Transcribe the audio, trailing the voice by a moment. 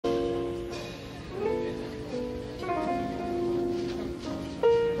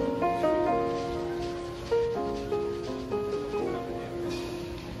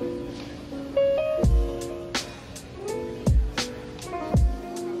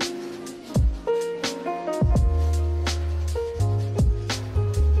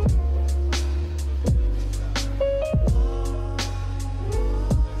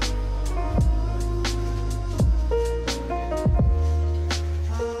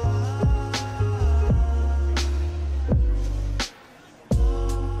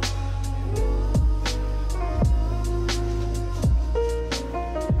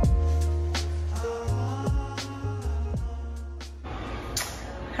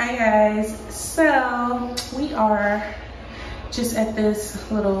Hi guys, so we are just at this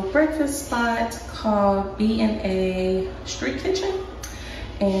little breakfast spot called B&A Street Kitchen,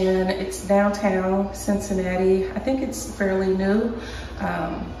 and it's downtown Cincinnati. I think it's fairly new,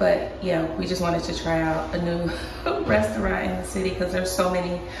 but yeah, we just wanted to try out a new restaurant in the city because there's so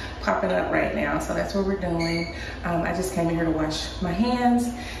many popping up right now, so that's what we're doing. I just came in here to wash my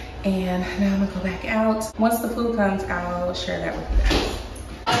hands, and now I'm gonna go back out. Once the food comes, I'll share that with you guys.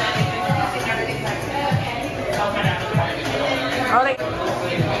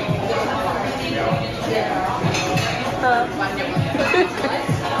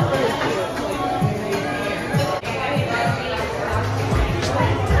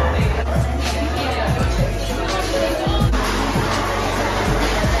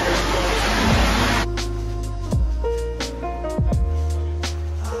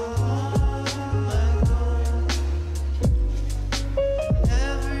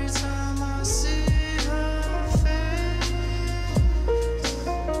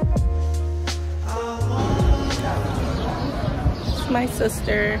 My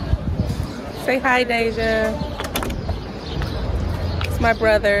sister. Say hi, Deja. It's my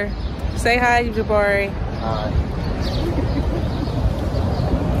brother. Say hi, Jabari. Hi.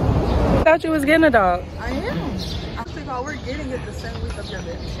 I thought you was getting a dog. I am. I think all we're getting is the same week of your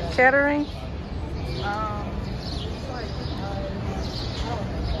baby shower. Chattering?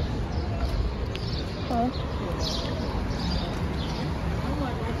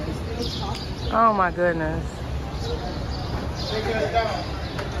 Oh my goodness. Oh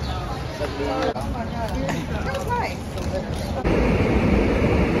my God, that was nice.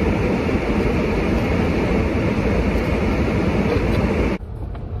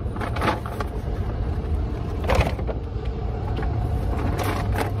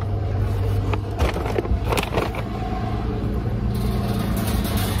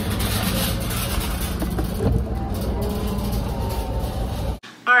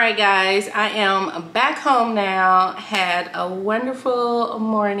 Alright guys, I am back home now. Had a wonderful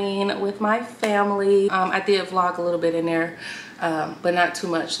morning with my family. I did vlog a little bit in there, but not too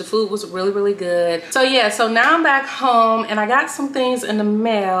much. The food was really good. So yeah, so now I'm back home and I got some things in the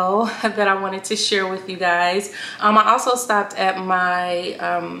mail that I wanted to share with you guys. I also stopped at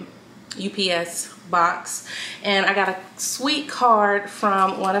my UPS box and I got a sweet card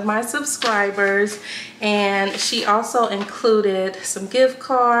from one of my subscribers, and she also included some gift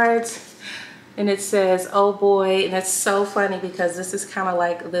cards, and it says oh boy, and it's so funny because this is kind of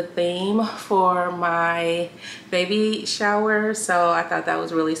like the theme for my baby shower, so I thought that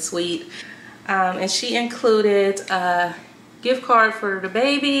was really sweet. And she included a gift card for the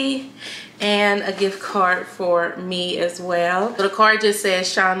baby and a gift card for me as well. So the card just says,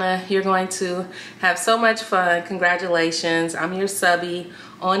 Shauna, you're going to have so much fun. Congratulations. I'm your subby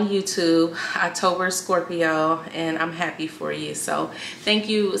on YouTube, October Scorpio, and I'm happy for you. So thank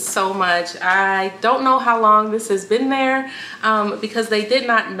you so much. I don't know how long this has been there because they did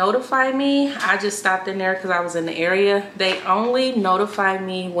not notify me. I just stopped in there because I was in the area. They only notify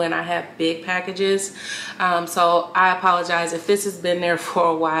me when I have big packages. So I apologize if this has been there for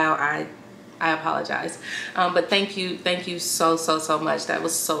a while. I apologize, but thank you so much. That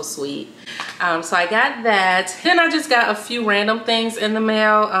was so sweet. So I got that. Then I just got a few random things in the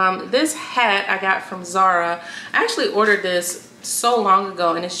mail. This hat I got from Zara. I actually ordered this so long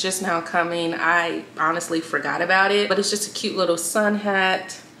ago and it's just now coming. I honestly forgot about it, but it's just a cute little sun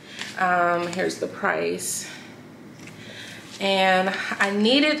hat. Here's the price. And I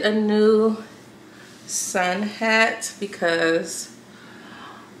needed a new sun hat because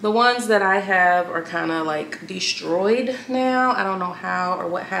the ones that I have are kind of like destroyed now. I don't know how or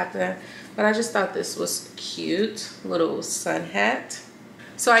what happened, but I just thought this was cute little sun hat.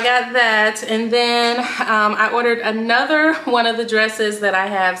 So I got that, and then I ordered another one of the dresses that I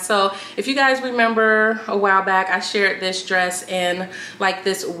have. So if you guys remember a while back, I shared this dress in like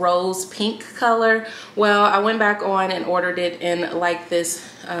this rose pink color. Well, I went back on and ordered it in like this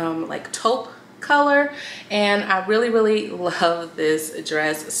like taupe color, and I really love this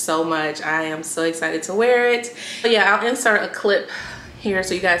dress so much. I am so excited to wear it. But yeah, I'll insert a clip here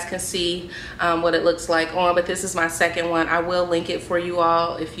so you guys can see what it looks like on, but this is my second one. I will link it for you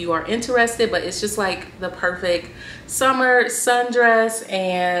all if you are interested, but it's just like the perfect summer sundress.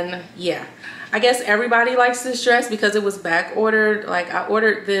 And yeah, I guess everybody likes this dress because it was back ordered. Like I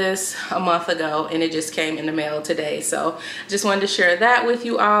ordered this a month ago and it just came in the mail today. So just wanted to share that with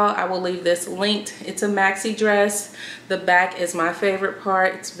you all. I will leave this linked. It's a maxi dress. The back is my favorite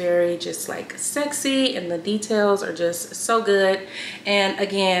part. It's very just like sexy and the details are just so good. And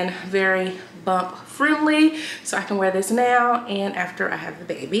again, very bump friendly, so I can wear this now and after I have the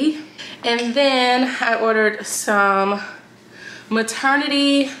baby. And then I ordered some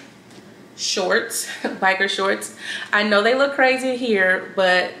maternity shorts, biker shorts. I know they look crazy here,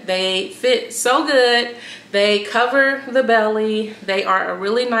 but they fit so good. They cover the belly. They are a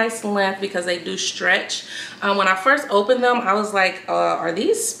really nice length because they do stretch. When I first opened them, I was like, are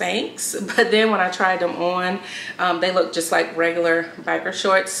these Spanx? But then when I tried them on, they look just like regular biker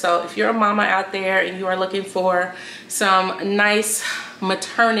shorts. So if you're a mama out there and you are looking for some nice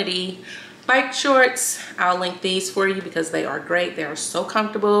maternity bike shorts, I'll link these for you because they are great. They are so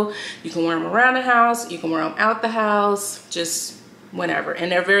comfortable. You can wear them around the house, you can wear them out the house, just whenever.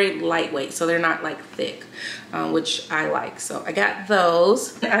 And they're very lightweight, so they're not like thick, which I like. So I got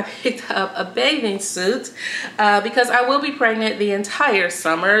those. I picked up a bathing suit because I will be pregnant the entire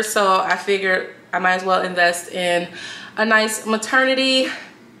summer, so I figured I might as well invest in a nice maternity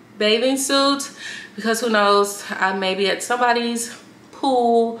bathing suit because who knows, I may be at somebody's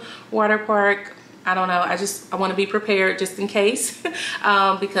pool, water park, I don't know. I want to be prepared just in case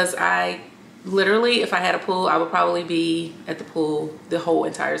because I literally, if I had a pool, I would probably be at the pool the whole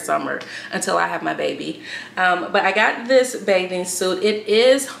entire summer until I have my baby. But I got this bathing suit. It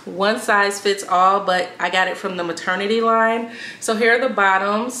is one size fits all, but I got it from the maternity line. So here are the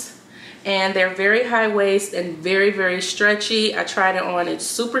bottoms, and they're very high waist and very, very stretchy. I tried it on. It's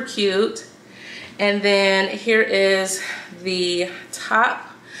super cute. And then here is the top.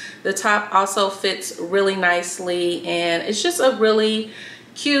 The top also fits really nicely, and it's just a really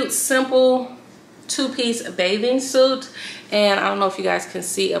cute, simple two-piece bathing suit. And I don't know if you guys can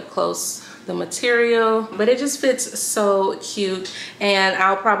see up close the material, but it just fits so cute, and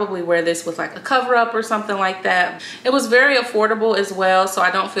I'll probably wear this with like a cover-up or something like that. It was very affordable as well, so I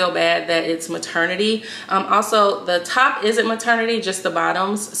don't feel bad that it's maternity. Also, the top isn't maternity, just the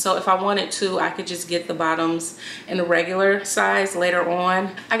bottoms, so if I wanted to, I could just get the bottoms in a regular size later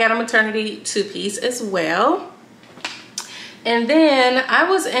on. I got a maternity two-piece as well. And then I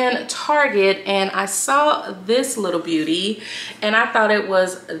was in Target and I saw this little beauty and I thought it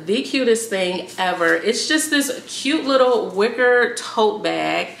was the cutest thing ever. It's just this cute little wicker tote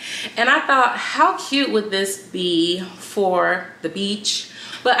bag, and I thought, how cute would this be for the beach?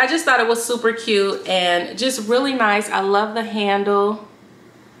 But I just thought it was super cute and just really nice. I love the handle,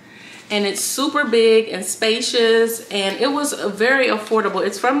 and it's super big and spacious, and it was very affordable.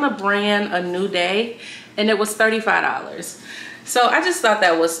 It's from the brand A New Day, and it was $35. So I just thought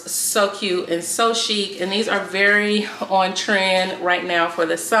that was so cute and so chic, and these are very on trend right now for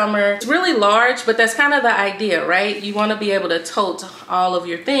the summer. It's really large, but that's kind of the idea, right? You want to be able to tote all of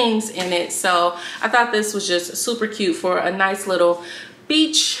your things in it. So I thought this was just super cute for a nice little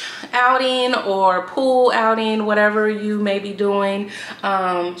beach outing or pool outing, whatever you may be doing.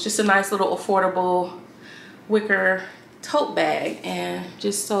 Just a nice little affordable wicker tote bag, and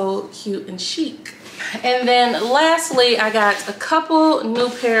just so cute and chic. And then lastly, I got a couple new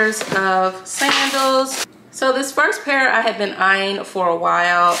pairs of sandals. So this first pair I had been eyeing for a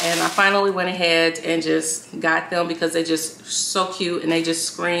while, and I finally went ahead and just got them because they just so cute and they just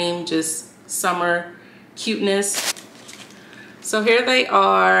scream just summer cuteness. So here they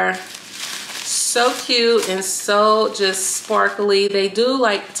are, so cute and so just sparkly. They do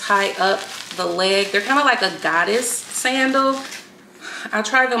like tie up the leg. They're kind of like a goddess sandal. I'll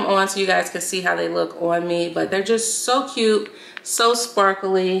try them on so you guys can see how they look on me, but they're just so cute, so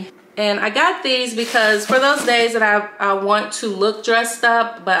sparkly. And I got these because for those days that I want to look dressed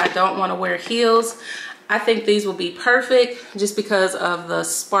up, but I don't want to wear heels, I think these will be perfect just because of the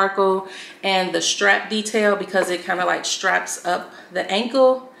sparkle and the strap detail, because it kind of like straps up the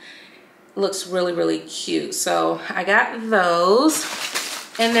ankle. Looks really, really cute. So I got those.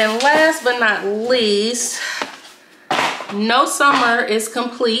 And then last but not least, no summer is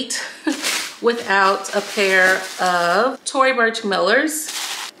complete without a pair of Tory Burch Millers.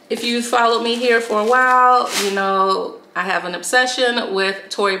 If you followed me here for a while, you know I have an obsession with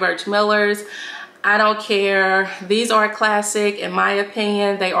Tory Burch Millers. I don't care. These are a classic in my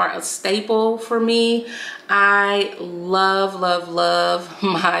opinion. They are a staple for me. I love, love, love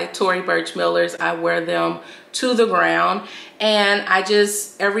my Tory Burch Millers. I wear them to the ground, and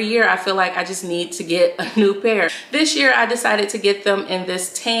every year I feel like I just need to get a new pair. This year I decided to get them in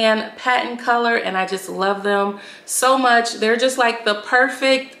this tan patent color, and I just love them so much. They're just like the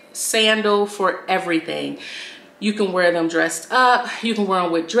perfect sandal for everything. You can wear them dressed up, you can wear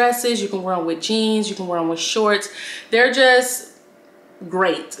them with dresses, you can wear them with jeans, you can wear them with shorts. They're just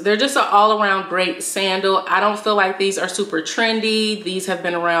great. They're just an all-around great sandal. I don't feel like these are super trendy. These have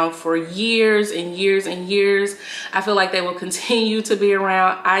been around for years and years and years. I feel like they will continue to be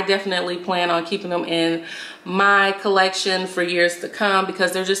around. I definitely plan on keeping them in my collection for years to come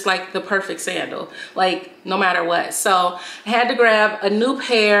because they're just like the perfect sandal, like no matter what. So I had to grab a new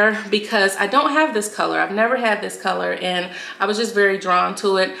pair because I don't have this color. I've never had this color and I was just very drawn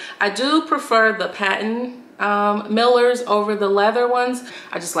to it. I do prefer the patent millers over the leather ones.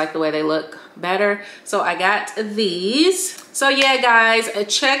 I just like the way they look better. So I got these. So yeah, guys,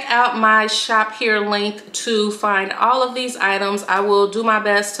 check out my shop here link to find all of these items. I will do my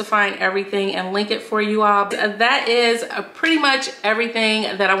best to find everything and link it for you all. That is pretty much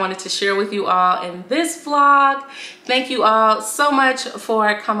everything that I wanted to share with you all in this vlog. Thank you all so much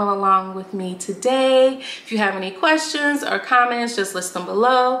for coming along with me today. If you have any questions or comments, just list them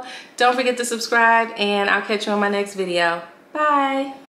below. Don't forget to subscribe and I'll catch you on my next video. Bye.